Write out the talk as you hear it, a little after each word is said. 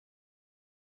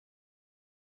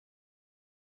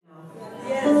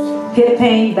Hip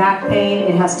pain, back pain,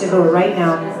 it has to go right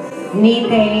now. Knee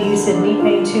pain, you said knee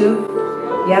pain too?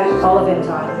 Yep, all of it,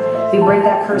 Todd. We break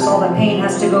that curse, all that pain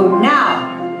has to go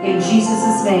now, in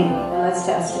Jesus' name. And let's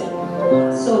test it.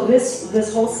 So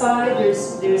this whole side,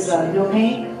 there's no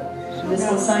pain? This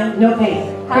whole side, no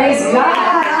pain. Praise God!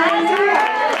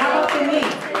 How about the knee?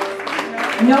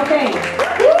 No pain.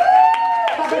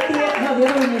 How about the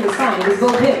other one you was fine, it was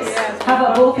both hips. How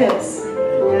about both hips?